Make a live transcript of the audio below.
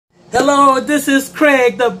Hello, this is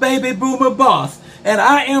Craig, the baby boomer boss, and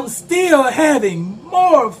I am still having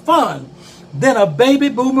more fun than a baby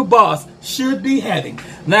boomer boss should be having.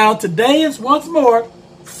 Now, today is once more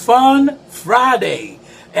Fun Friday,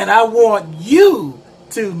 and I want you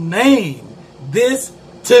to name this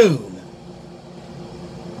tune.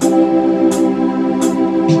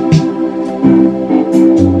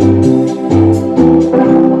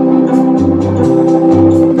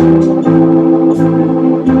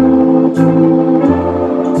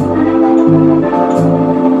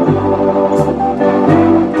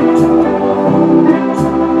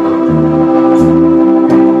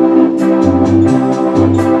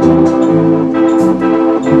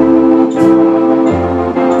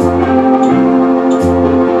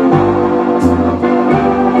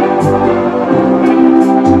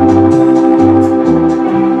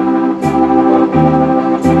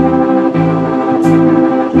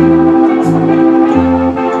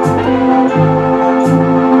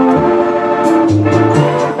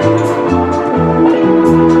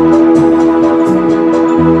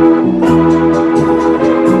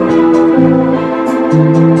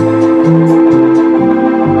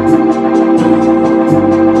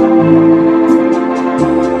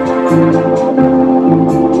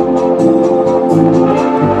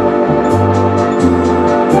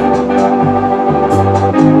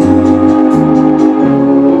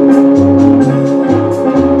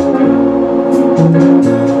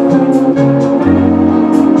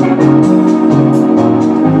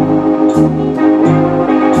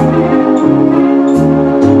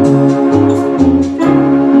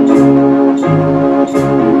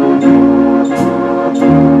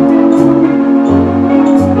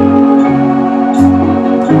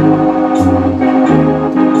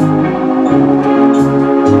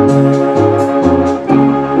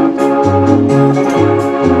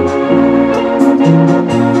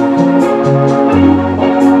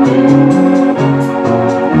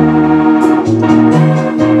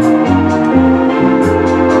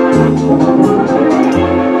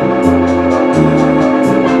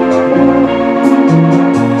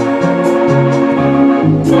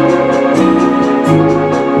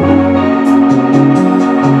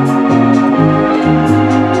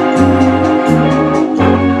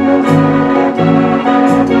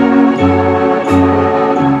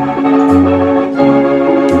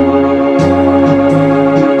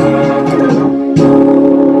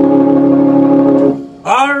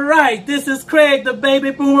 This is Craig, the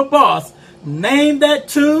baby boomer boss. Name that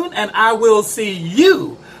tune and I will see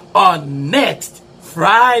you on next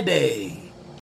Friday.